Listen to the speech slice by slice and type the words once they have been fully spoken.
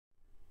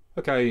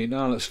Okay,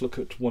 now let's look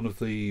at one of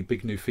the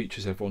big new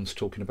features everyone's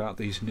talking about,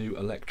 these new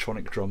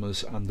electronic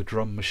drummers and the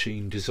Drum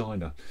Machine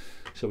Designer.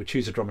 So we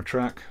choose a drummer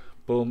track,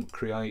 boom,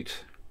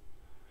 create,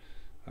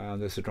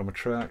 and there's the drummer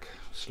track.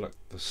 Select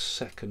the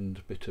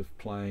second bit of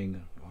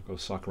playing. I've got a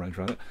cycle range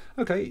around it.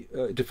 Okay,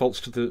 it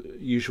defaults to the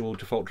usual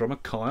default drummer,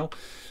 Kyle.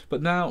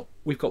 But now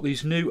we've got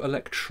these new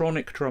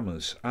electronic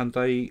drummers and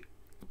they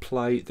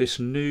play this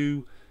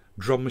new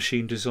Drum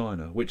Machine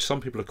Designer, which some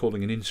people are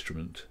calling an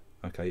instrument.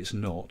 Okay, it's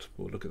not.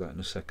 We'll look at that in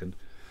a second.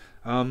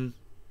 New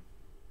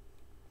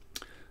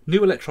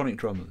electronic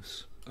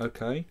drummers.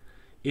 Okay,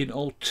 in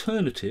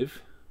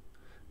alternative,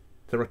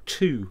 there are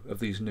two of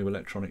these new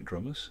electronic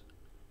drummers,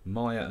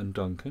 Maya and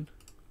Duncan.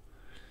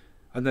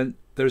 And then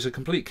there is a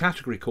complete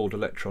category called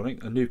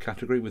electronic, a new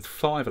category with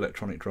 5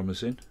 electronic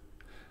drummers in,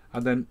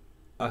 and then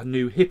a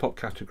new hip-hop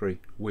category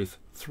with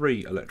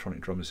 3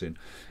 electronic drummers in.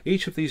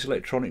 Each of these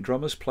electronic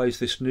drummers plays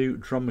this new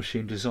Drum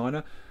Machine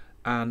Designer,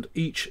 and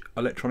each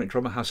electronic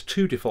drummer has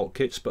 2 default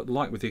kits, but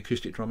like with the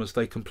acoustic drummers,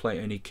 they can play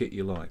any kit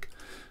you like.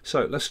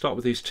 So let's start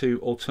with these 2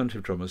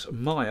 alternative drummers.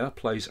 Maya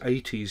plays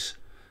 80s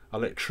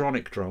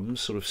electronic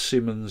drums, sort of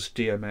Simmons,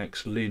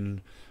 DMX,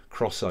 Lynn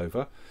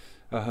crossover.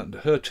 And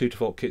her 2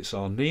 default kits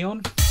are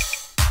Neon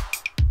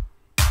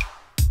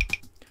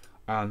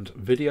and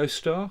Video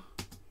Star.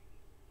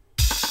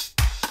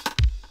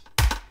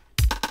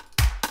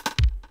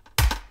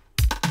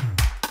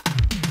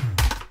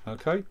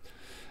 Okay,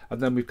 and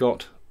then we've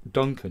got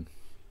Duncan,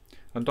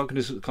 and Duncan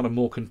is a kind of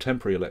more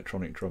contemporary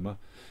electronic drummer.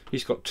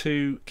 He's got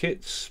 2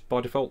 kits by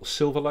default,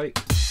 Silver Lake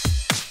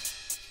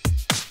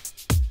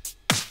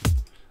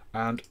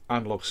and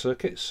Analog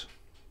Circuits.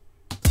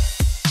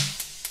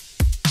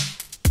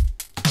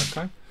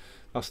 Okay,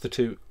 that's the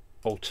 2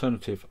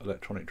 alternative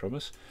electronic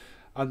drummers.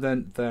 And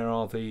then there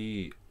are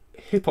the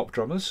hip-hop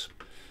drummers.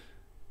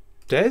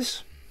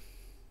 Dez,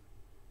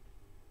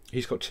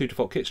 he's got 2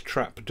 default kits,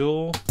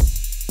 Trapdoor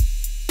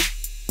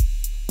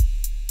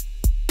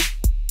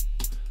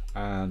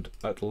and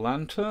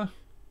Atlanta.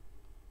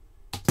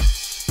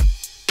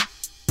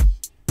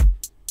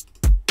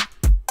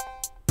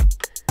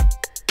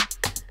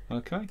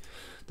 Okay,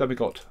 then we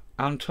got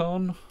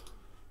Anton,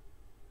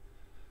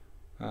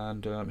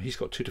 and he's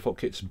got 2 default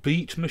kits,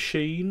 Beat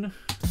Machine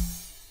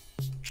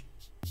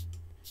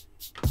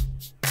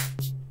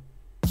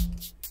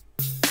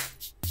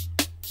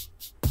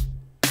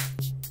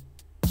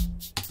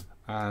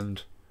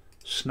and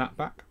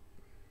Snapback.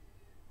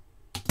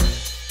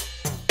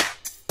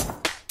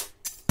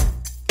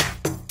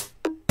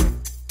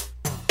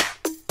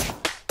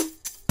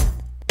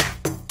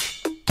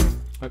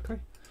 Okay,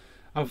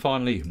 and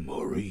finally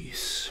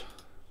Maurice.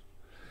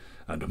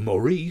 And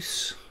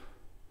Maurice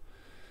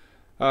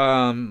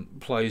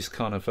plays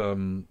kind of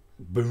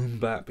boom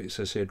bap, it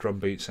says here, drum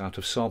beats out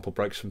of sample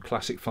breaks from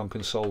classic funk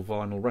and soul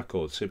vinyl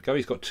records. Here we go,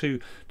 he's got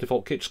 2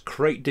 default kits,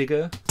 Crate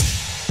Digger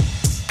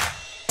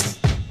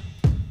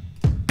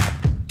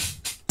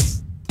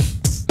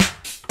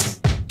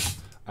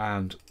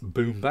and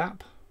Boom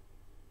Bap.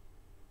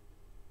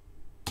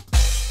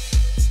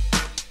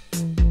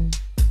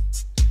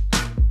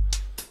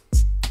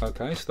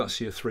 Okay, so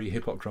that's your 3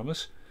 hip-hop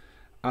drummers.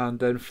 And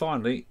then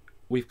finally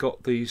we've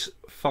got these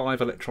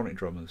 5 electronic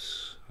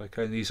drummers.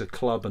 Okay, and these are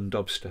club and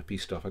dubsteppy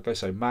stuff. Okay,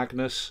 so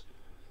Magnus,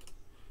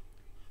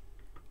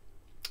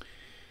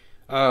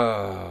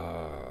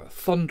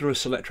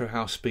 thunderous electro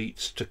house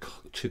beats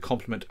to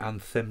complement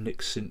anthemic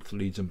synth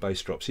leads and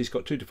bass drops. He's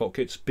got 2 default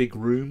kits, Big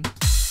Room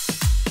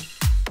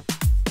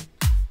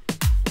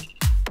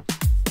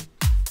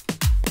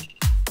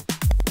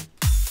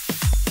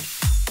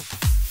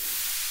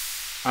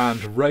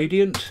and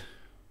Radiant.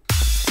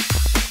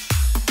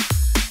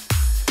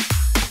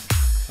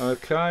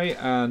 Okay,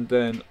 and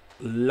then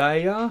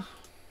Leia,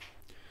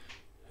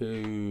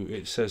 who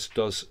it says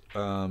does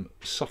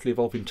subtly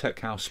evolving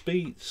tech house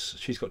beats.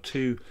 She's got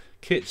 2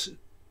 kits,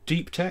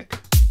 Deep Tech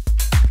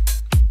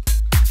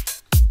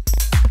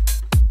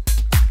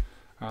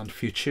and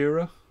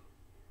Futura.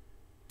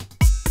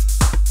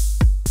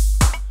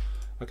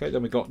 Okay,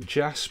 then we got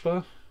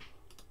Jasper,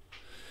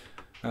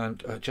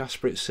 and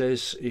Jasper, it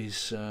says,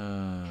 is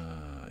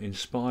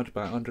inspired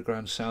by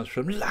underground sounds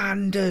from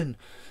London,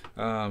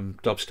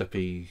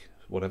 dubsteppy,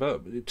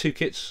 whatever. 2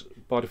 kits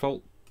by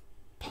default,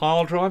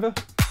 Pile Driver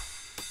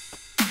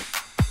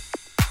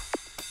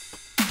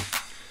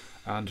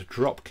and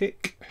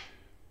Dropkick.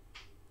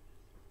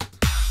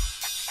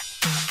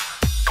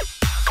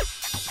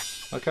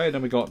 Okay,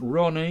 then we got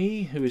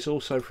Ronnie, who is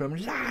also from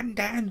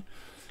London,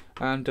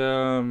 and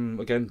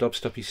again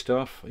dubsteppy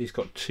stuff. He's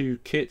got 2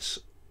 kits,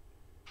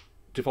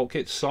 default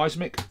kits,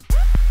 Seismic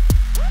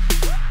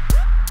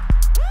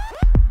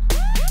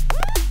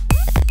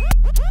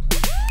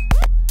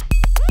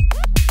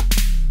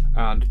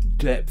and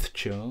Depth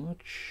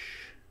Charge.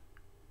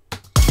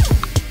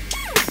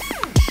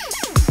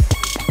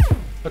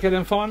 Okay,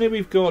 then finally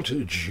we've got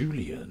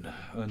Julian,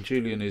 and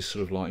Julian is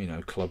sort of like, you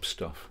know, club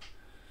stuff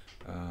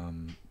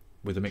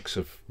with a mix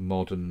of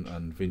modern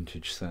and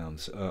vintage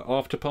sounds.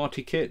 After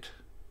Party kit,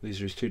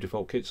 these are his 2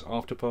 default kits,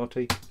 After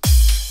Party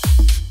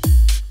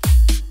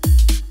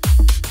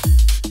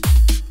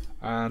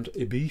and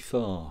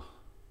Ibiza.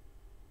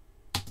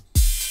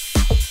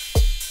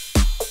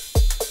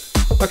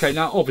 Okay,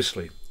 now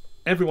obviously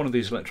every one of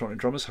these electronic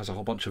drummers has a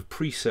whole bunch of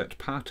preset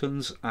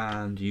patterns,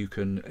 and you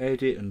can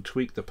edit and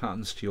tweak the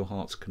patterns to your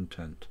heart's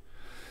content.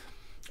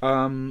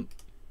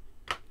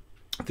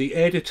 The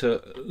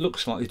editor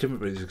looks slightly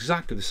different, but it's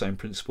exactly the same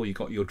principle. You've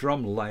got your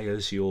drum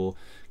layers, your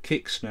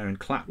kick, snare and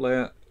clap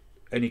layer,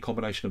 any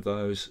combination of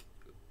those,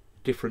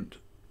 different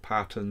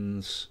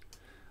patterns,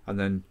 and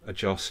then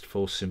adjust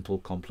for simple,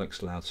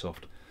 complex, loud,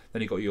 soft.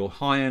 Then you've got your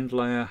high-end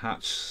layer,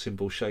 hats,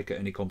 cymbal, shaker,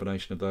 any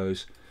combination of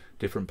those,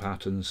 different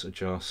patterns,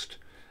 adjust,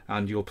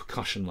 and your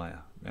percussion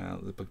layer. Now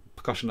the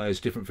percussion layer is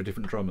different for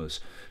different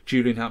drummers.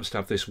 Julian happens to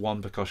have this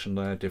one percussion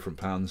layer, different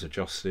patterns,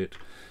 adjusts it.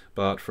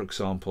 But for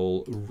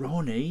example,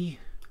 Ronnie,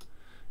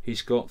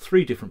 he's got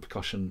 3 different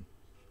percussion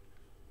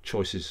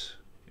choices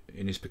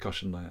in his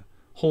percussion layer.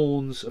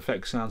 Horns,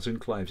 effects, sounds and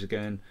claves.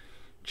 Again,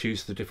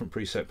 choose the different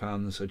preset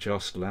patterns,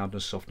 adjust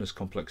loudness, softness,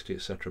 complexity,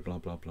 etc. Blah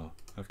blah blah.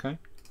 Okay.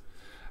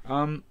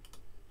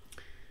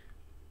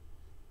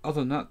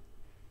 Other than that,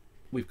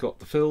 we've got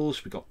the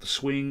fills, we've got the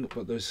swing,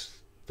 but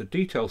the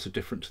details are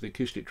different to the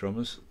acoustic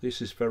drummers.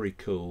 This is very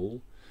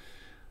cool.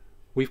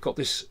 We've got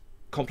this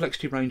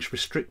complexity range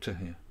restrictor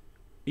here.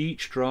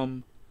 Each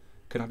drum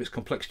can have its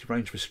complexity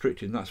range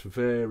restricted, and that's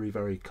very,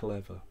 very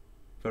clever.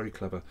 Very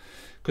clever.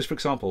 Because, for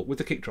example, with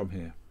the kick drum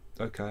here,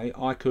 okay,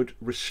 I could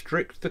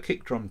restrict the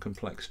kick drum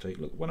complexity.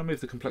 Look, when I move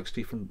the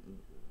complexity from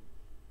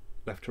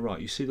left to right,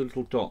 you see the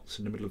little dots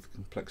in the middle of the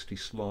complexity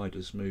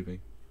sliders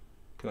moving.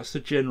 Okay, that's the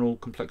general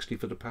complexity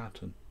for the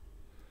pattern.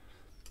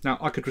 Now,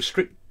 I could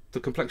restrict the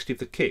complexity of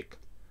the kick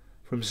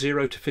from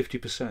 0 to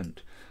 50%,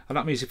 and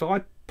that means if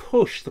I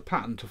push the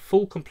pattern to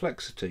full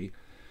complexity,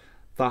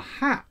 the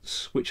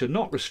hats, which are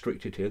not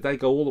restricted here, they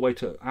go all the way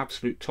to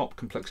absolute top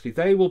complexity.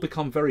 They will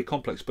become very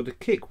complex, but the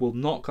kick will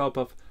not go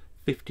above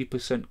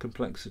 50%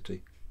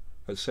 complexity,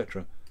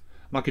 etc.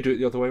 And I could do it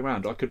the other way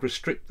around. I could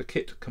restrict the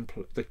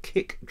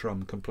kick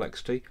drum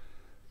complexity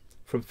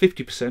from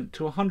 50%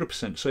 to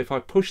 100%. So if I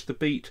push the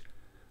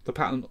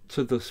pattern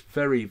to this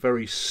very,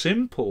 very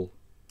simple,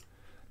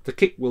 the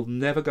kick will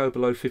never go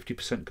below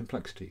 50%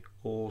 complexity,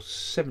 or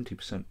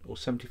 70%, or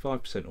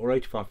 75%, or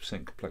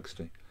 85%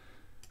 complexity.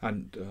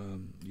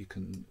 And you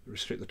can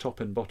restrict the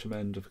top end, bottom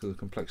end of the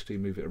complexity,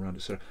 move it around,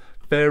 etc.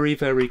 Very,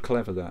 very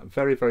clever that.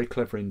 Very, very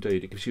clever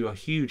indeed. It gives you a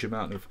huge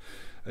amount of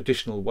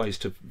additional ways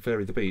to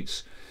vary the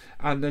beats.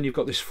 And then you've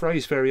got this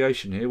phrase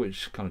variation here,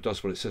 which kind of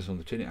does what it says on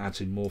the tin. It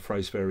adds in more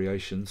phrase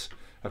variations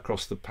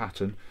across the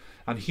pattern.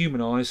 And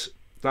Humanize,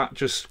 that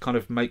just kind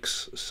of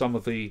makes some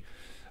of the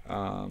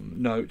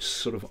notes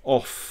sort of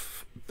off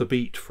the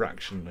beat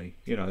fractionally,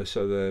 you know,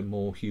 so they're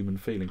more human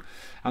feeling.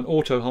 And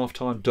Auto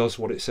Halftime does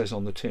what it says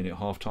on the tin. It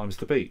half times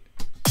the beat.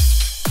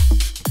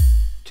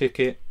 Tick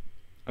it,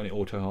 and it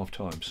auto half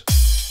times.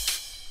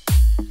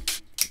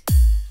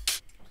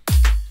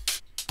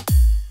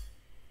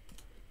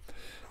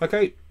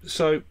 Okay,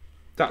 so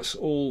that's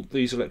all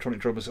these electronic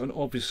drummers, and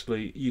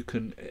obviously you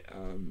can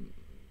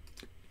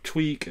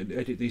tweak and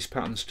edit these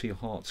patterns to your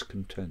heart's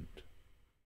content.